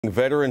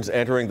Veterans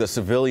entering the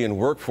civilian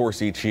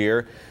workforce each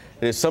year.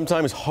 It is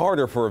sometimes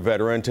harder for a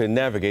veteran to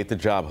navigate the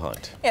job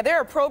hunt. Yeah, there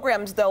are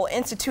programs, though,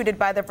 instituted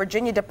by the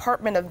Virginia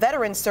Department of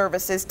Veterans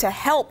Services to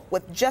help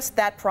with just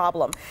that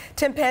problem.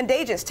 Tim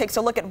Pandages takes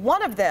a look at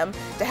one of them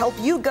to help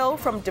you go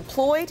from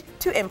deployed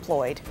to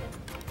employed.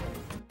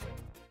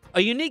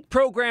 A unique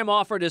program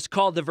offered is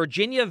called the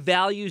Virginia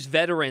Values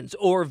Veterans,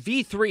 or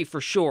V3 for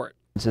short.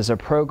 This is a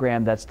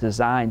program that's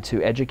designed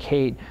to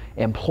educate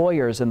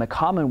employers in the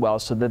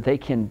Commonwealth so that they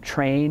can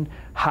train,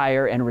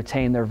 hire, and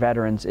retain their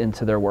veterans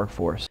into their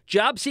workforce.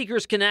 Job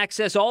seekers can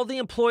access all the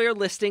employer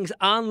listings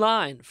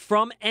online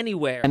from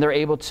anywhere. And they're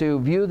able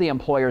to view the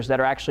employers that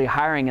are actually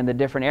hiring in the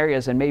different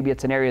areas, and maybe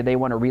it's an area they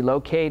want to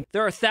relocate.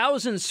 There are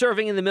thousands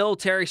serving in the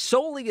military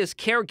solely as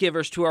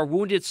caregivers to our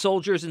wounded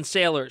soldiers and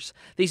sailors.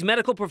 These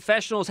medical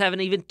professionals have an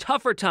even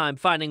tougher time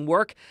finding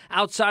work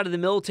outside of the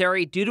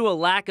military due to a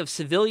lack of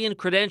civilian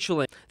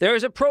credentialing. There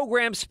is a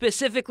program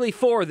specifically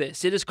for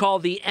this. It is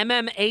called the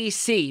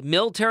MMAC,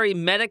 Military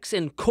Medics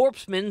and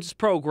Corpsmen's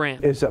Program.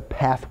 It's a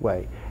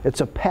pathway. It's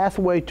a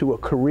pathway to a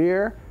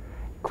career,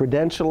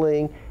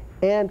 credentialing,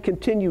 and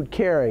continued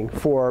caring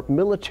for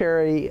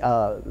military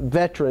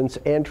veterans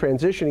and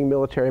transitioning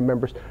military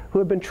members who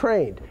have been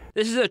trained.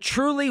 This is a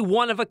truly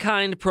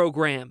one-of-a-kind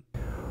program.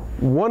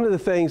 One of the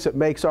things that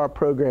makes our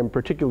program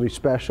particularly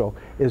special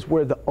is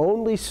we're the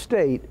only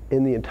state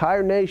in the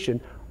entire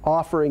nation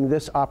offering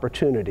this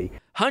opportunity.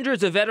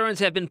 Hundreds of veterans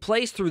have been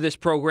placed through this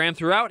program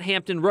throughout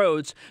Hampton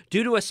Roads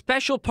due to a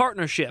special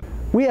partnership.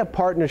 We have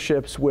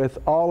partnerships with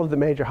all of the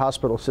major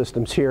hospital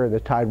systems here in the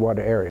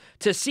Tidewater area.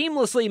 To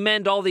seamlessly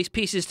mend all these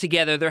pieces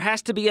together, there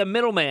has to be a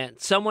middleman,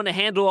 someone to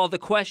handle all the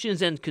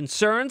questions and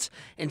concerns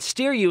and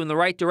steer you in the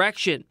right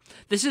direction.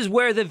 This is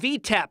where the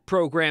VTAP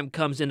program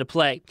comes into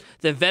play,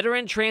 the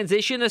Veteran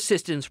Transition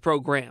Assistance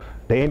Program.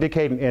 They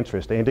indicate an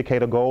interest, they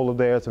indicate a goal of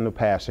theirs and a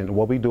passion.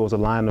 What we do is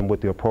align them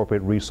with the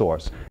appropriate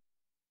resource.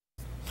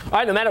 All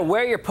right, no matter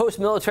where your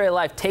post-military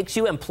life takes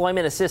you,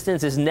 employment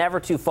assistance is never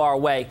too far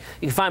away.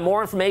 You can find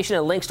more information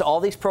and links to all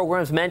these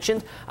programs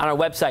mentioned on our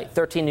website,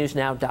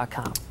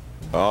 13newsnow.com.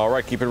 All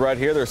right, keep it right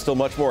here. There's still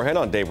much more ahead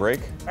on Daybreak.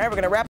 All right, we're going to wrap